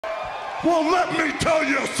Well, let me tell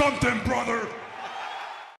you something, brother.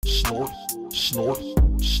 Snort, snort,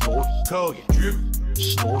 snort. Kogan. Drip.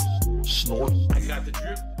 Snort, snort. I got the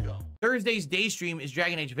drip. Go. Thursday's day stream is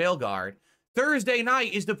Dragon Age Veilguard. Thursday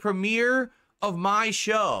night is the premiere of my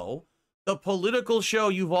show, the political show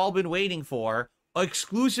you've all been waiting for,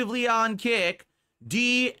 exclusively on Kick,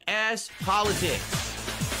 DS Politics.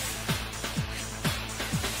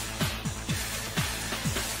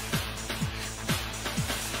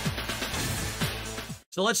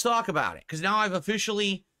 So let's talk about it, because now I've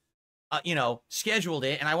officially, scheduled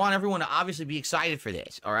it, and I want everyone to obviously be excited for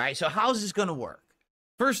this, all right? So how's this going to work?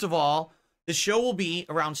 First of all, the show will be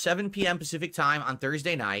around 7 p.m. Pacific time on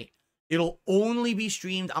Thursday night. It'll only be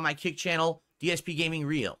streamed on my Kick channel, DSP Gaming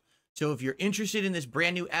Reel. So if you're interested in this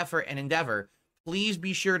brand new effort and endeavor, please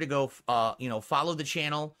be sure to go, follow the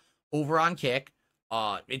channel over on Kick.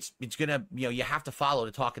 It's gonna, you have to follow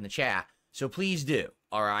to talk in the chat. So please do,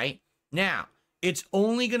 all right? Now, it's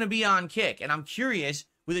only going to be on Kick, and I'm curious,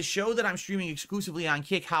 with a show that I'm streaming exclusively on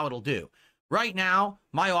Kick, how it'll do. Right now,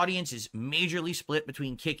 my audience is majorly split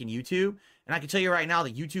between Kick and YouTube, and I can tell you right now,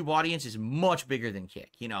 the YouTube audience is much bigger than Kick.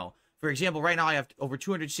 For example, right now I have over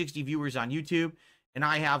 260 viewers on YouTube, and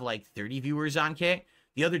I have like 30 viewers on Kick.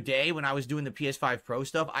 The other day, when I was doing the PS5 Pro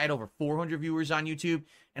stuff, I had over 400 viewers on YouTube,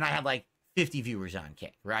 and I had like 50 viewers on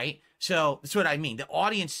Kick, right? So that's what I mean. The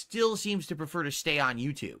audience still seems to prefer to stay on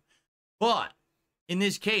YouTube. But in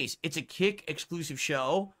this case, it's a Kick exclusive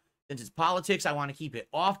show. Since it's politics, I want to keep it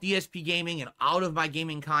off DSP Gaming and out of my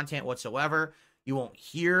gaming content whatsoever. You won't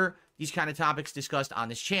hear these kind of topics discussed on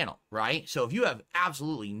this channel, right? So if you have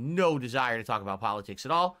absolutely no desire to talk about politics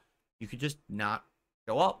at all, you could just not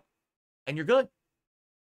show up and you're good.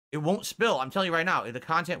 It won't spill. I'm telling you right now, the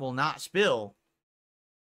content will not spill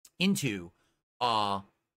into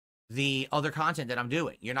the other content that I'm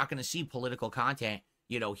doing. You're not going to see political content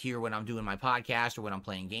here when I'm doing my podcast or when I'm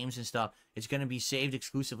playing games and stuff. It's going to be saved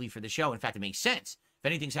exclusively for the show. In fact, it makes sense. If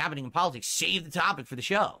anything's happening in politics, save the topic for the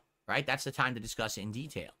show, right? That's the time to discuss it in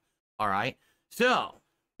detail, all right? So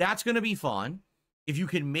that's going to be fun. If you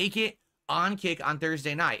can make it on Kick on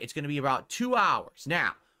Thursday night, it's going to be about 2 hours.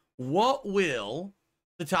 Now, what will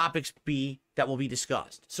the topics be that will be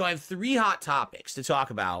discussed? So I have 3 hot topics to talk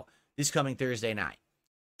about this coming Thursday night.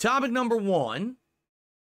 Topic number 1,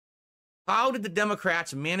 how did the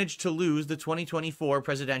Democrats manage to lose the 2024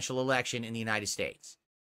 presidential election in the United States?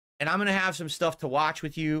 And I'm going to have some stuff to watch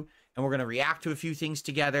with you, and we're going to react to a few things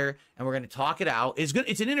together, and we're going to talk it out. It's good.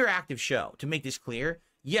 It's an interactive show, to make this clear.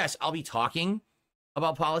 Yes, I'll be talking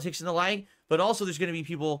about politics and the like, but also there's going to be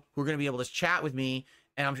people who are going to be able to chat with me,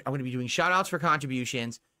 and I'm going to be doing shout-outs for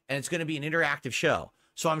contributions, and it's going to be an interactive show.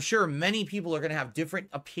 So I'm sure many people are going to have different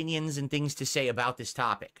opinions and things to say about this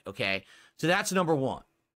topic, okay? So that's number 1.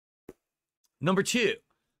 Number 2,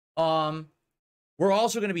 we're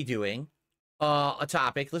also going to be doing a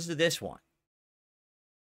topic. Listen to this one.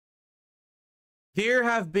 There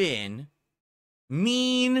have been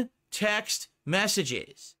mean text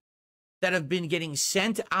messages that have been getting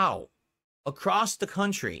sent out across the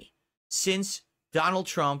country since Donald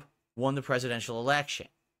Trump won the presidential election.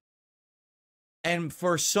 And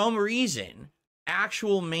for some reason,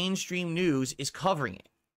 actual mainstream news is covering it.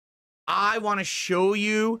 I want to show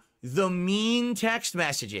you the mean text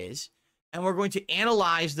messages, and we're going to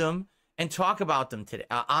analyze them and talk about them today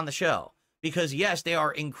on the show. Because, yes, they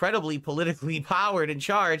are incredibly politically powered and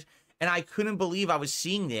charged, and I couldn't believe I was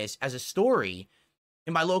seeing this as a story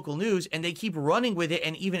in my local news, and they keep running with it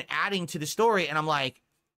and even adding to the story, and I'm like,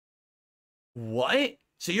 what?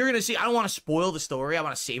 So you're going to see, I don't want to spoil the story, I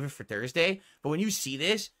want to save it for Thursday, but when you see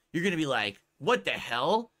this, you're going to be like, what the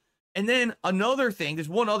hell? And then another thing, there's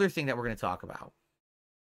one other thing that we're going to talk about.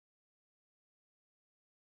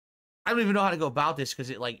 I don't even know how to go about this because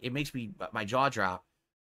it makes my jaw drop.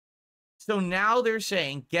 So now they're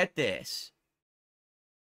saying, get this.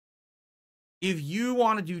 If you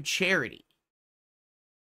want to do charity,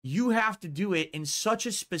 you have to do it in such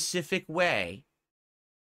a specific way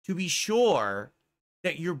to be sure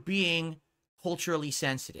that you're being culturally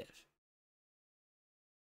sensitive.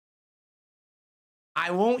 I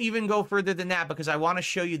won't even go further than that because I want to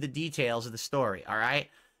show you the details of the story, all right?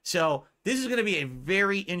 So this is going to be a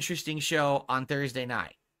very interesting show on Thursday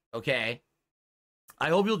night, okay? I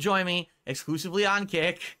hope you'll join me exclusively on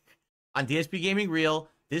Kick, on DSP Gaming Reel,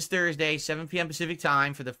 this Thursday, 7 p.m. Pacific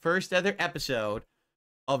time, for the first ever episode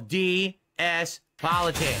of DS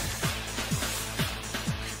Politics.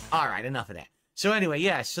 All right, enough of that. So anyway,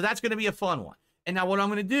 yes, so that's going to be a fun one. And now what I'm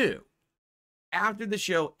going to do, after the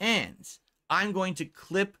show ends, I'm going to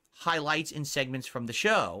clip highlights and segments from the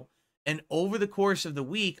show, And over the course of the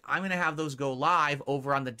week, I'm going to have those go live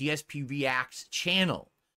over on the DSP Reacts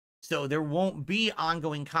channel. So there won't be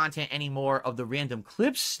ongoing content anymore of the random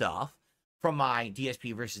clips stuff from my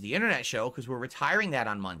DSP versus the internet show, because we're retiring that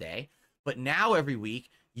on Monday. But now every week,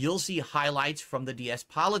 you'll see highlights from the DS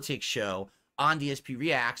Politics show on DSP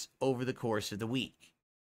Reacts over the course of the week.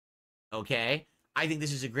 Okay? I think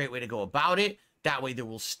this is a great way to go about it. That way there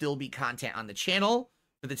will still be content on the channel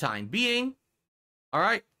for the time being. All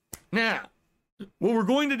right? Now, what we're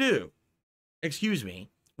going to do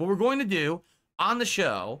on the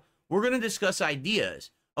show, we're going to discuss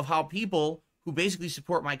ideas of how people who basically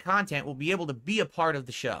support my content will be able to be a part of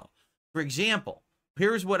the show. For example,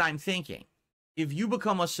 here's what I'm thinking. If you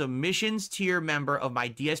become a submissions tier member of my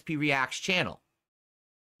DSP Reacts channel,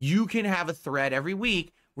 you can have a thread every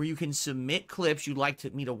week where you can submit clips you'd like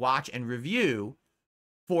me to watch and review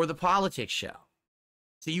for the politics show.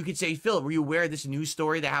 So you could say, Phil, were you aware of this news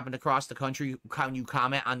story that happened across the country? Can you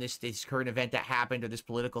comment on this current event that happened or this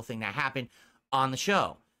political thing that happened on the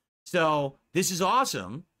show? So this is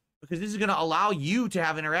awesome because this is going to allow you to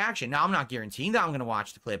have interaction. Now, I'm not guaranteeing that I'm going to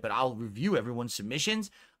watch the clip, but I'll review everyone's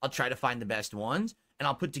submissions. I'll try to find the best ones, and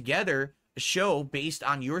I'll put together a show based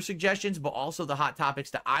on your suggestions, but also the hot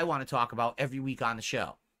topics that I want to talk about every week on the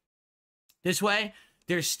show. This way,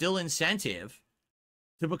 there's still incentive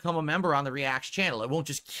to become a member on the Reacts channel. It won't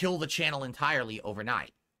just kill the channel entirely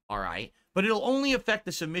overnight, all right? But it'll only affect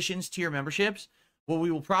the submissions tier memberships. What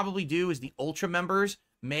we will probably do is the Ultra members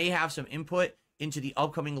may have some input into the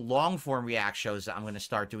upcoming long-form React shows that I'm going to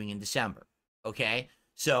start doing in December, okay?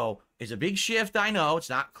 So it's a big shift, I know. It's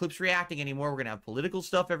not clips reacting anymore. We're going to have political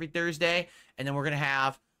stuff every Thursday, and then we're going to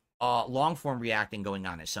have long-form reacting going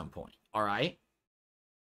on at some point, all right?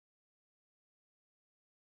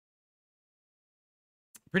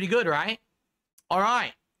 Pretty good, right? All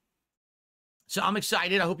right. So I'm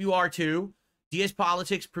excited. I hope you are too. DS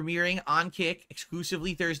Politics premiering on Kick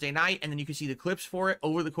exclusively Thursday night, and then you can see the clips for it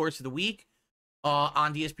over the course of the week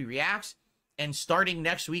on DSP Reacts. And starting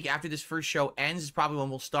next week, after this first show ends, is probably when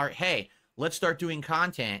we'll start, hey, let's start doing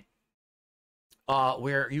content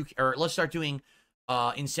let's start doing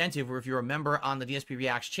incentive where if you're a member on the DSP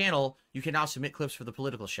Reacts channel, you can now submit clips for the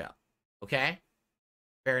political show. Okay?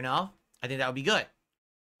 Fair enough? I think that would be good.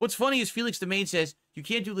 What's funny is Felix the Maid says, you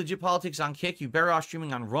can't do legit politics on Kick. You better off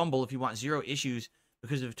streaming on Rumble if you want zero issues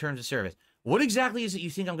because of terms of service. What exactly is it you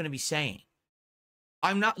think I'm going to be saying?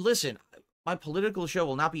 I'm not, listen, my political show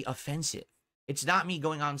will not be offensive. It's not me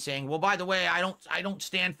going on saying, well, by the way, I don't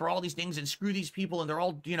stand for all these things and screw these people and they're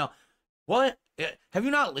all, you know, what? Have you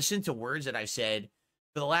not listened to words that I've said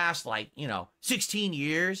for the last, 16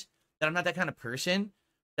 years that I'm not that kind of person?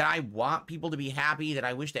 That I want people to be happy, that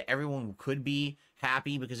I wish that everyone could be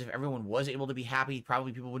happy, because if everyone was able to be happy,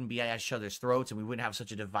 probably people wouldn't be at each other's throats and we wouldn't have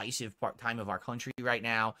such a divisive time of our country right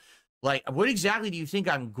now. Like, what exactly do you think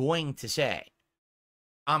I'm going to say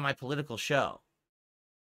on my political show?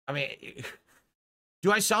 I mean,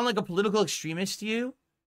 do I sound like a political extremist to you?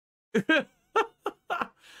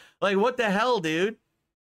 Like, what the hell, dude?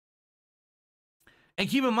 And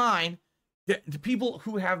keep in mind, the people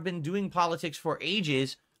who have been doing politics for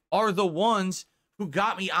ages are the ones who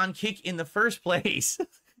got me on Kick in the first place,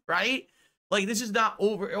 right? Like, this is not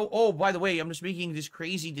over. Oh, by the way, I'm just making this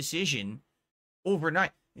crazy decision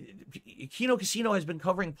overnight. Kino Casino has been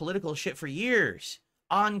covering political shit for years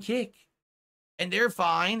on Kick, and they're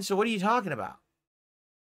fine. So what are you talking about?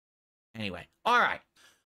 Anyway, all right.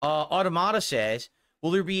 Automata says,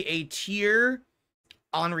 will there be a tier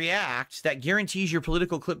on React that guarantees your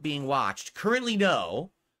political clip being watched? Currently,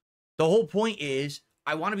 no. The whole point is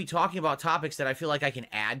I want to be talking about topics that I feel like I can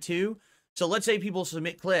add to. So let's say people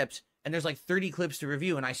submit clips and there's like 30 clips to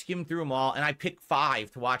review and I skim through them all and I pick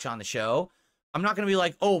 5 to watch on the show. I'm not going to be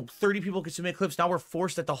like, oh, 30 people can submit clips. Now we're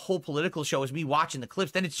forced that the whole political show is me watching the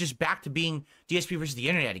clips. Then it's just back to being DSP versus the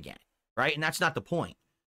internet again, right? And that's not the point.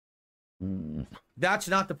 That's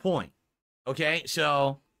not the point. Okay,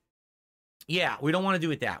 so yeah, we don't want to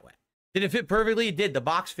do it that way. Did it fit perfectly? It did. The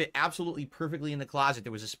box fit absolutely perfectly in the closet.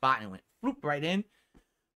 There was a spot and it went floop right in.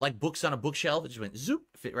 Like books on a bookshelf. It just went zoop,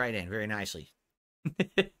 fit right in very nicely.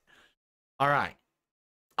 All right.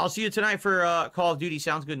 I'll see you tonight for Call of Duty.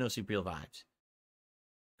 Sounds good. No Super vibes.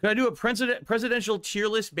 Could I do a presidential tier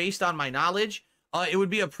list based on my knowledge? It would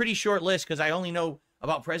be a pretty short list because I only know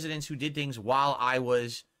about presidents who did things while I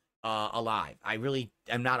was alive. I really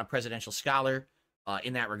am not a presidential scholar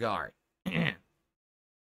in that regard.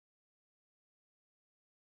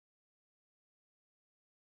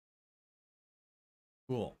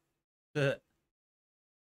 Cool.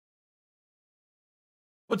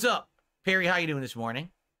 What's up, Perry? How you doing this morning?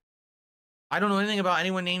 I don't know anything about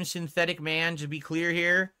anyone named Synthetic Man, to be clear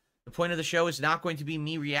here. The point of the show is not going to be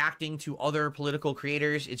me reacting to other political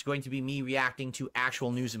creators. It's going to be me reacting to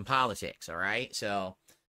actual news and politics, all right? So,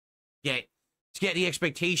 let's get the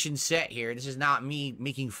expectations set here. This is not me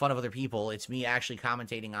making fun of other people. It's me actually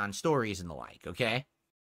commentating on stories and the like, okay?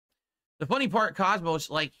 The funny part, Cosmos,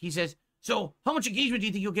 like, he says, so how much engagement do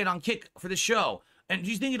you think you'll get on Kick for the show? And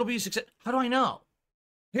do you think it'll be a success? How do I know?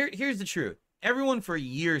 Here's the truth. Everyone for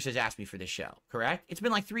years has asked me for this show, correct? It's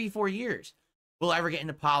been like 3-4 years. Will I ever get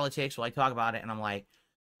into politics? Will I talk about it? And I'm like,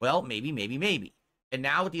 well, maybe, maybe, maybe. And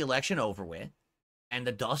now with the election over with and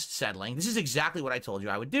the dust settling, this is exactly what I told you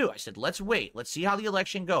I would do. I said, let's wait. Let's see how the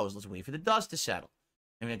election goes. Let's wait for the dust to settle.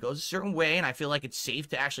 And if it goes a certain way and I feel like it's safe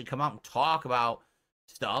to actually come out and talk about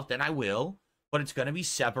stuff, then I will. But it's going to be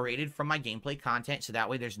separated from my gameplay content, so that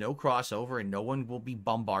way there's no crossover and no one will be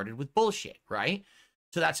bombarded with bullshit, right?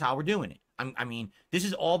 So that's how we're doing it. I mean, this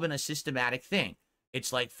has all been a systematic thing.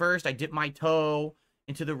 It's like, first I dip my toe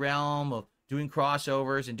into the realm of doing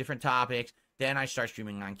crossovers and different topics. Then I start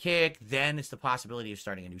streaming on Kick. Then it's the possibility of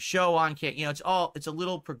starting a new show on Kick. You know, it's a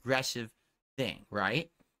little progressive thing, right?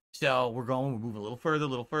 So we're moving a little further, a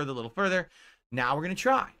little further, a little further. Now we're going to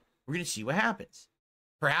try. We're going to see what happens.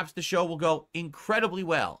 Perhaps the show will go incredibly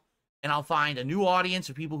well, and I'll find a new audience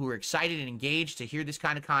of people who are excited and engaged to hear this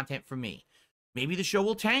kind of content from me. Maybe the show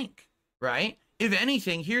will tank, right? If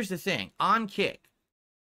anything, here's the thing. On Kick,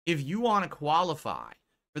 if you want to qualify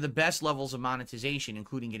for the best levels of monetization,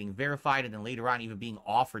 including getting verified and then later on even being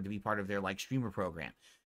offered to be part of their like streamer program,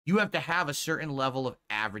 you have to have a certain level of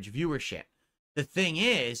average viewership. The thing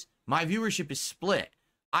is, my viewership is split.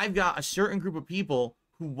 I've got a certain group of people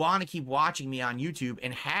who want to keep watching me on YouTube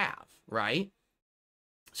and have, right?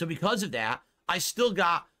 So because of that, I still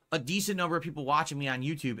got a decent number of people watching me on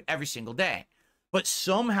YouTube every single day. But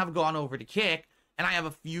some have gone over to Kick, and I have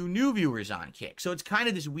a few new viewers on Kick. So it's kind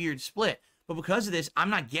of this weird split. But because of this, I'm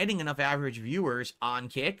not getting enough average viewers on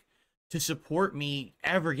Kick to support me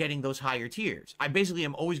ever getting those higher tiers. I basically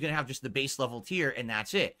am always going to have just the base level tier, and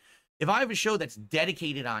that's it. If I have a show that's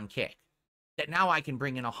dedicated on Kick, that now I can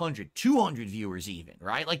bring in 100, 200 viewers even,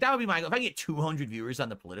 right? Like that would be my goal. If I get 200 viewers on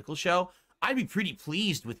the political show, I'd be pretty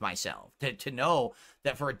pleased with myself to know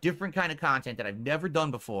that for a different kind of content that I've never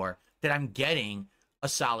done before, that I'm getting a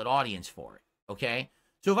solid audience for it, okay?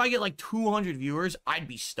 So if I get like 200 viewers, I'd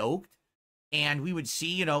be stoked. And we would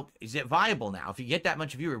see, you know, is it viable now? If you get that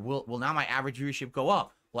much viewer, will now my average viewership go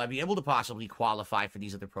up? Will I be able to possibly qualify for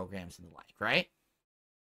these other programs and the like, right?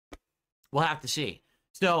 We'll have to see.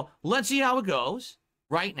 So let's see how it goes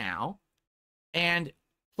right now and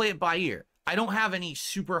play it by ear. I don't have any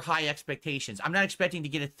super high expectations. I'm not expecting to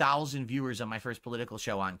get 1,000 viewers on my first political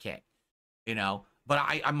show on Kick, you know, but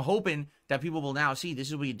I'm hoping that people will now see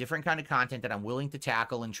this will be a different kind of content that I'm willing to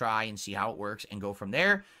tackle and try and see how it works and go from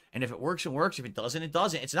there. And if it works, it works. If it doesn't, it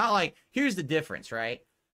doesn't. It's not like, here's the difference, right?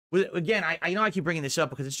 Again, I know I keep bringing this up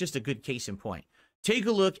because it's just a good case in point. Take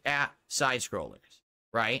a look at side scrollers,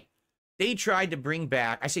 right? They tried to bring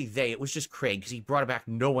back, I say they, it was just Craig because he brought back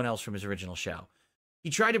no one else from his original show.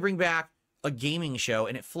 He tried to bring back a gaming show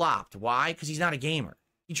and it flopped. Why? Because he's not a gamer.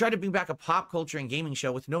 He tried to bring back a pop culture and gaming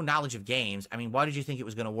show with no knowledge of games. I mean, why did you think it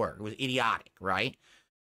was going to work? It was idiotic, right?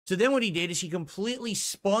 So then what he did is he completely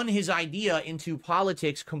spun his idea into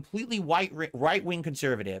politics, completely right-wing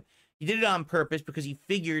conservative. He did it on purpose because he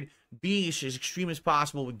figured being as extreme as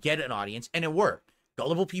possible would get an audience, and it worked.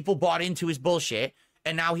 Gullible people bought into his bullshit,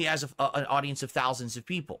 and now he has an audience of thousands of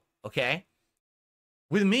people, okay?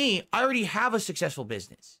 With me, I already have a successful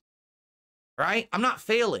business, right? I'm not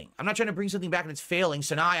failing. I'm not trying to bring something back and it's failing,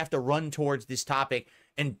 so now I have to run towards this topic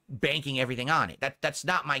and banking everything on it. That's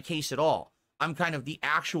not my case at all. I'm kind of the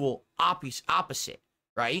actual opposite,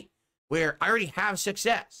 right? Where I already have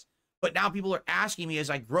success, but now people are asking me as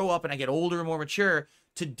I grow up and I get older and more mature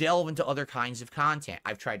to delve into other kinds of content.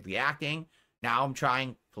 I've tried reacting. Now I'm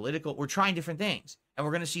trying political. We're trying different things, and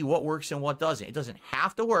we're going to see what works and what doesn't. It doesn't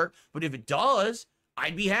have to work, but if it does,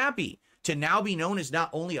 I'd be happy to now be known as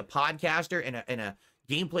not only a podcaster and a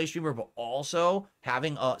gameplay streamer, but also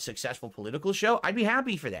having a successful political show. I'd be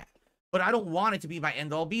happy for that. But I don't want it to be my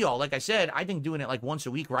end-all be-all. Like I said, I think doing it like once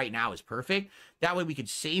a week right now is perfect. That way we could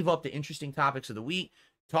save up the interesting topics of the week,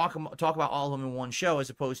 talk about all of them in one show, as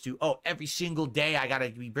opposed to, oh, every single day I got to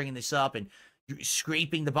be bringing this up and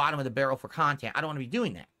scraping the bottom of the barrel for content. I don't want to be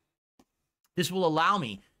doing that. This will allow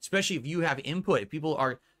me, especially if you have input, if people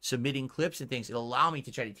are submitting clips and things, it'll allow me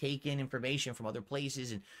to try to take in information from other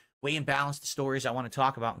places and weigh and balance the stories I want to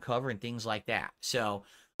talk about and cover and things like that. So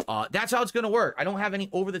that's how it's going to work. I don't have any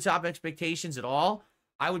over-the-top expectations at all.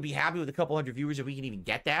 I would be happy with a couple hundred viewers if we can even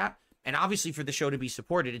get that. And obviously for the show to be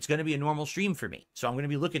supported, it's going to be a normal stream for me. So I'm going to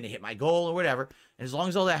be looking to hit my goal or whatever. And as long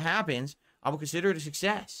as all that happens, I will consider it a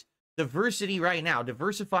success. Diversity right now,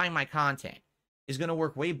 diversifying my content is going to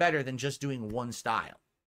work way better than just doing one style.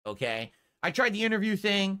 Okay? I tried the interview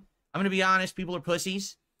thing. I'm going to be honest. People are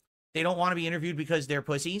pussies. They don't want to be interviewed because they're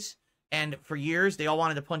pussies. And for years, they all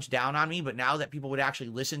wanted to punch down on me. But now that people would actually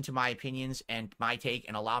listen to my opinions and my take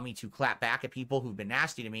and allow me to clap back at people who've been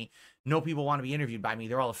nasty to me, no people want to be interviewed by me.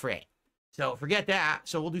 They're all afraid. So forget that.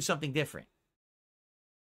 So we'll do something different.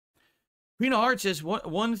 Rena Hart says,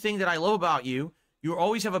 one thing that I love about you, you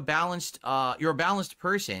always have a balanced, you're a balanced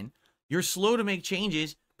person. You're slow to make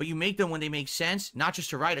changes, but you make them when they make sense, not just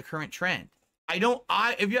to ride a current trend.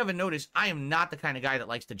 If you haven't noticed, I am not the kind of guy that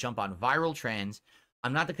likes to jump on viral trends.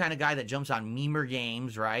 I'm not the kind of guy that jumps on memer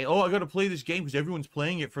games, right? Oh, I got to play this game because everyone's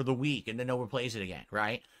playing it for the week and then no one plays it again,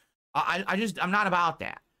 right? I'm not about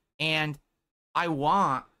that. And I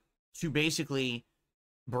want to basically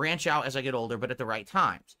branch out as I get older, but at the right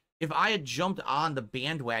times. If I had jumped on the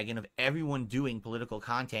bandwagon of everyone doing political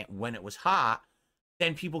content when it was hot,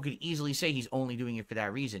 then people could easily say he's only doing it for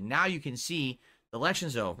that reason. Now you can see the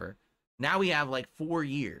election's over. Now we have like 4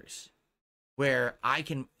 years where I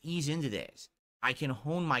can ease into this. I can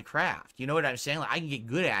hone my craft. You know what I'm saying? Like, I can get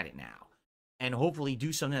good at it now and hopefully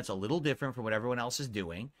do something that's a little different from what everyone else is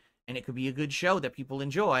doing. And it could be a good show that people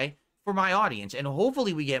enjoy for my audience. And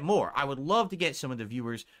hopefully we get more. I would love to get some of the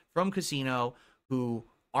viewers from Casino who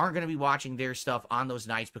aren't going to be watching their stuff on those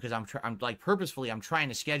nights because I'm like purposefully, I'm trying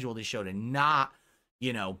to schedule this show to not,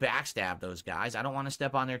 you know, backstab those guys. I don't want to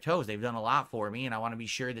step on their toes. They've done a lot for me, and I want to be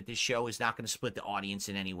sure that this show is not going to split the audience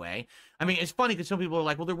in any way. I mean, it's funny because some people are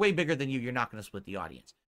like, well, they're way bigger than you. You're not going to split the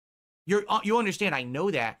audience. You understand, I know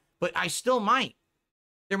that, but I still might.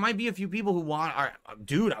 There might be a few people who want,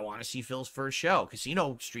 dude, I want to see Phil's first show.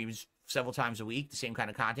 Casino streams several times a week, the same kind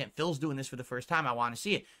of content. Phil's doing this for the first time. I want to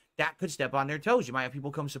see it. That could step on their toes. You might have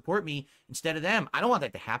people come support me instead of them. I don't want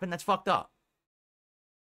that to happen. That's fucked up.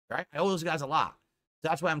 Right? I owe those guys a lot.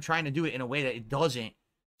 That's why I'm trying to do it in a way that it doesn't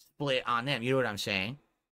split on them. You know what I'm saying?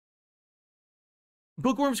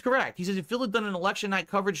 Bookworm's correct. He says if Phil had done an election night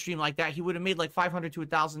coverage stream like that, he would have made like $500 to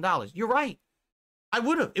 $1,000. You're right. I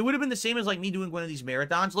would have. It would have been the same as like me doing one of these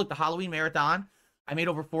marathons. Look, the Halloween marathon, I made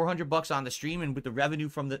over $400 on the stream, and with the revenue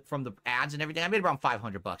from the ads and everything, I made around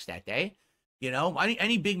 $500 that day. You know,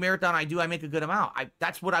 any big marathon I do, I make a good amount.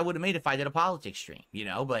 That's what I would have made if I did a politics stream. You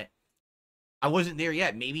know, but I wasn't there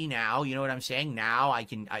yet. Maybe now, you know what I'm saying? Now I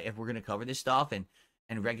can, if we're going to cover this stuff and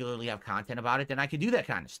regularly have content about it, then I could do that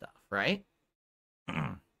kind of stuff, right?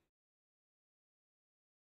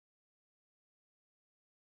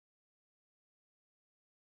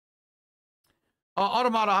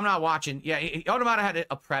 Automata, I'm not watching. Yeah, Automata had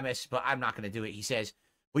a premise, but I'm not going to do it. He says,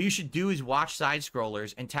 what you should do is watch side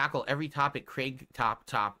scrollers and tackle every topic Craig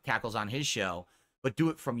tackles on his show, but do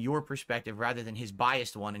it from your perspective rather than his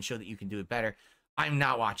biased one and show that you can do it better. I'm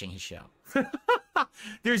not watching his show.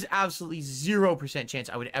 There's absolutely 0% chance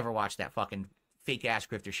I would ever watch that fucking fake-ass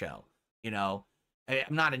Grifter show. You know? I'm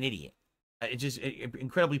not an idiot. It's just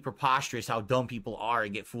incredibly preposterous how dumb people are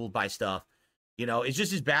and get fooled by stuff. You know, it's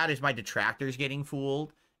just as bad as my detractors getting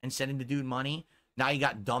fooled and sending the dude money. Now you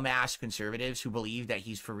got dumbass conservatives who believe that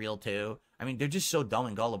he's for real too. I mean, they're just so dumb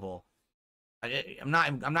and gullible. I'm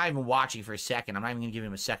not even watching for a second. I'm not even gonna give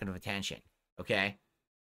him a second of attention. Okay.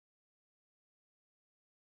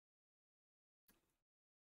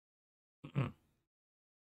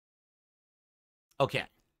 Okay.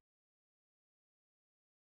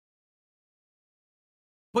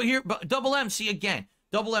 But Double M, see again,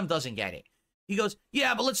 Double M doesn't get it. He goes,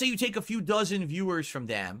 yeah, but let's say you take a few dozen viewers from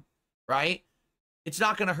them, right? It's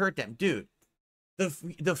not going to hurt them. Dude,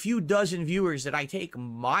 the few dozen viewers that I take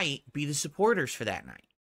might be the supporters for that night,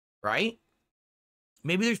 right?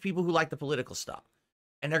 Maybe there's people who like the political stuff,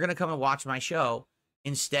 and they're going to come and watch my show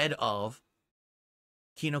instead of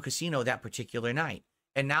Kino Casino that particular night.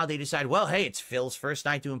 And now they decide, well, hey, it's Phil's first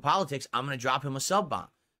night doing politics. I'm going to drop him a sub bomb.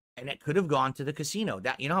 And it could have gone to the casino.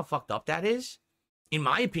 You know how fucked up that is? In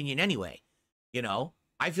my opinion, anyway. You know,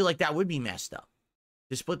 I feel like that would be messed up.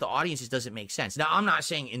 To split the audiences doesn't make sense. Now, I'm not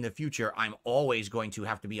saying in the future I'm always going to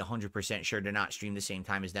have to be 100% sure to not stream the same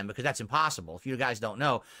time as them, because that's impossible. If you guys don't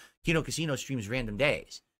know, Kino Casino streams random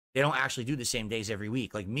days. They don't actually do the same days every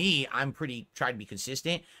week. Like me, I'm trying to be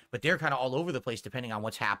consistent, but they're kind of all over the place depending on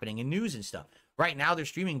what's happening in news and stuff. Right now they're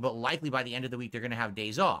streaming, but likely by the end of the week they're going to have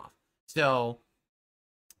days off. So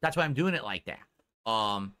that's why I'm doing it like that.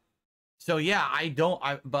 So yeah,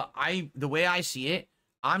 the way I see it,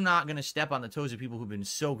 I'm not going to step on the toes of people who've been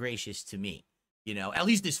so gracious to me. You know, at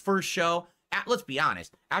least this first show, let's be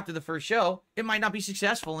honest, after the first show, it might not be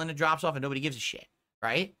successful and it drops off and nobody gives a shit,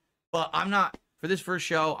 right? But I'm not, for this first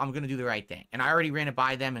show, I'm going to do the right thing. And I already ran it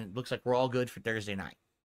by them, and it looks like we're all good for Thursday night.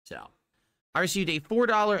 So, I received a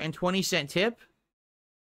 $4.20 tip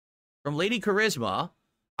from Lady Charisma.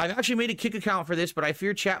 I've actually made a Kick account for this, but I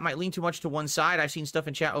fear chat might lean too much to one side. I've seen stuff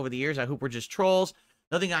in chat over the years. I hope we're just trolls.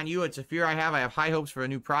 Nothing on you. It's a fear I have. I have high hopes for a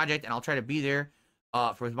new project, and I'll try to be there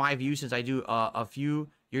for my view since I do a few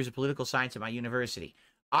years of political science at my university.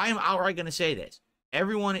 I am outright going to say this.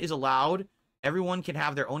 Everyone is allowed. Everyone can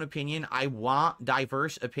have their own opinion. I want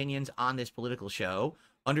diverse opinions on this political show.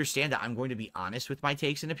 Understand that I'm going to be honest with my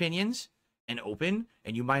takes and opinions and open,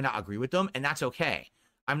 and you might not agree with them, and that's okay.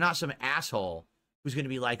 I'm not some asshole who's going to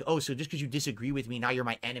be like, oh, so just because you disagree with me, now you're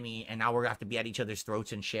my enemy, and now we're going to have to be at each other's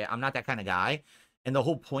throats and shit. I'm not that kind of guy. And the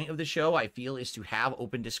whole point of the show, I feel, is to have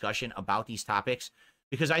open discussion about these topics,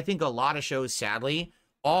 because I think a lot of shows, sadly,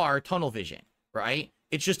 are tunnel vision, right?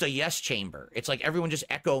 It's just a yes chamber. It's like everyone just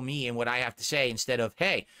echo me and what I have to say instead of,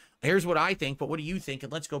 hey, here's what I think, but what do you think?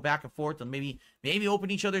 And let's go back and forth and maybe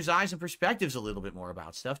open each other's eyes and perspectives a little bit more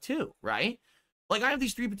about stuff too, right? Like I have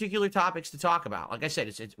these 3 particular topics to talk about. Like I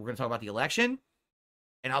said, we're going to talk about the election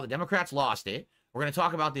and how the Democrats lost it. We're going to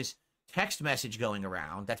talk about this text message going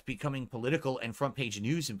around that's becoming political and front page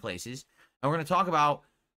news in places. And we're going to talk about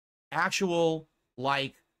actual,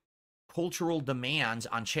 like, cultural demands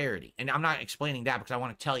on charity. And I'm not explaining that because I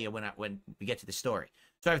want to tell you when we get to the story.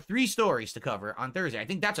 So I have 3 stories to cover on Thursday. I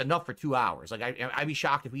think that's enough for 2 hours. Like I'd be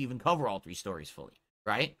shocked if we even cover all 3 stories fully,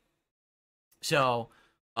 right? So,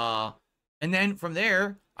 and then from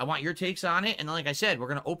there, I want your takes on it. And then, like I said, we're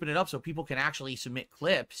going to open it up so people can actually submit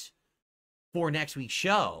clips for next week's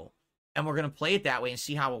show. And we're going to play it that way and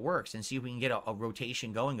see how it works and see if we can get a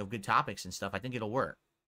rotation going of good topics and stuff. I think it'll work.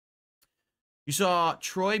 You saw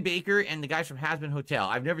Troy Baker and the guys from Has Been Hotel.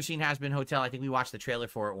 I've never seen Has Been Hotel. I think we watched the trailer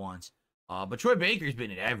for it once. But Troy Baker's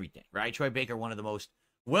been in everything, right? Troy Baker, one of the most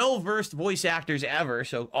well-versed voice actors ever,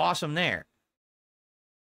 so awesome there.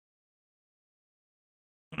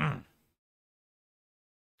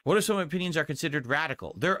 What if some opinions are considered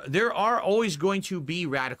radical? There are always going to be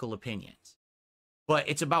radical opinions, but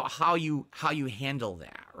it's about how you handle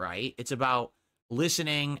that, right? It's about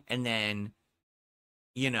listening and then,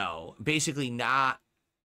 you know, basically not.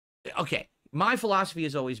 Okay, my philosophy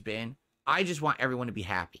has always been, I just want everyone to be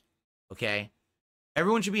happy, okay?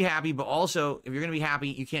 Everyone should be happy, but also, if you're going to be happy,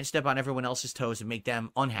 you can't step on everyone else's toes and make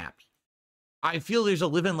them unhappy. I feel there's a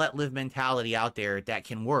live and let live mentality out there that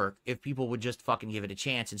can work if people would just fucking give it a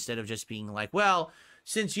chance instead of just being like, well,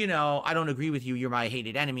 since, you know, I don't agree with you, you're my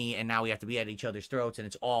hated enemy, and now we have to be at each other's throats, and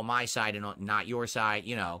it's all my side and not your side,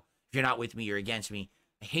 you know, if you're not with me, you're against me.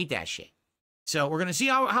 I hate that shit. So we're going to see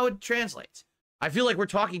how it translates. I feel like we're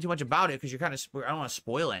talking too much about it because you're kind of, I don't want to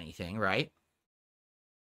spoil anything, right?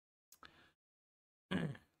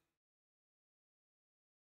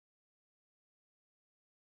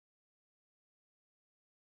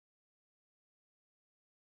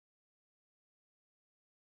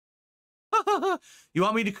 You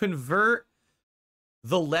want me to convert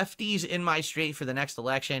the lefties in my state for the next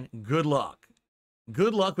election? Good luck.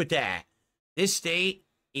 Good luck with that. This state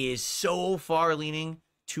is so far leaning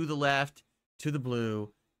to the left, to the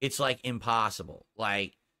blue. It's like impossible.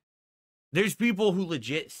 Like, there's people who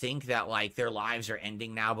legit think that like their lives are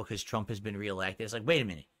ending now because Trump has been reelected. It's like, wait a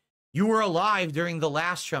minute. You were alive during the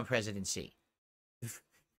last Trump presidency.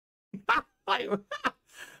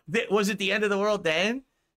 Was it the end of the world then?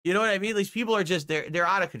 You know what I mean? These people are just, they're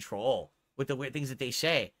out of control with the weird things that they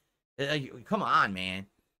say. Like, come on, man.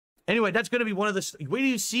 Anyway, that's going to be one of the, wait till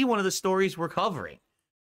you see one of the stories we're covering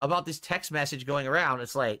about this text message going around.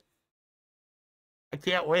 It's like, I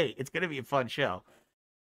can't wait. It's going to be a fun show.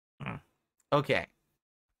 Okay.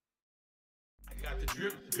 I got the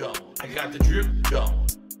drip going. I got the drip going.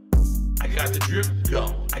 I got the drip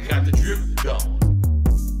going. I got the drip going.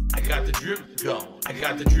 I got the drip going. I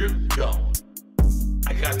got the drip going.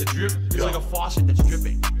 I got the drip. It's like a faucet that's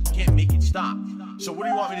dripping. You can't make it stop. So what do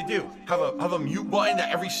you want me to do? Have a mute button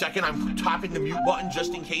that every second I'm tapping the mute button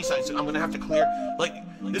just in case I'm gonna have to clear. Like,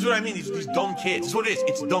 this is what I mean. These dumb kids. This is what it is.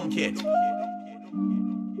 It's dumb kids.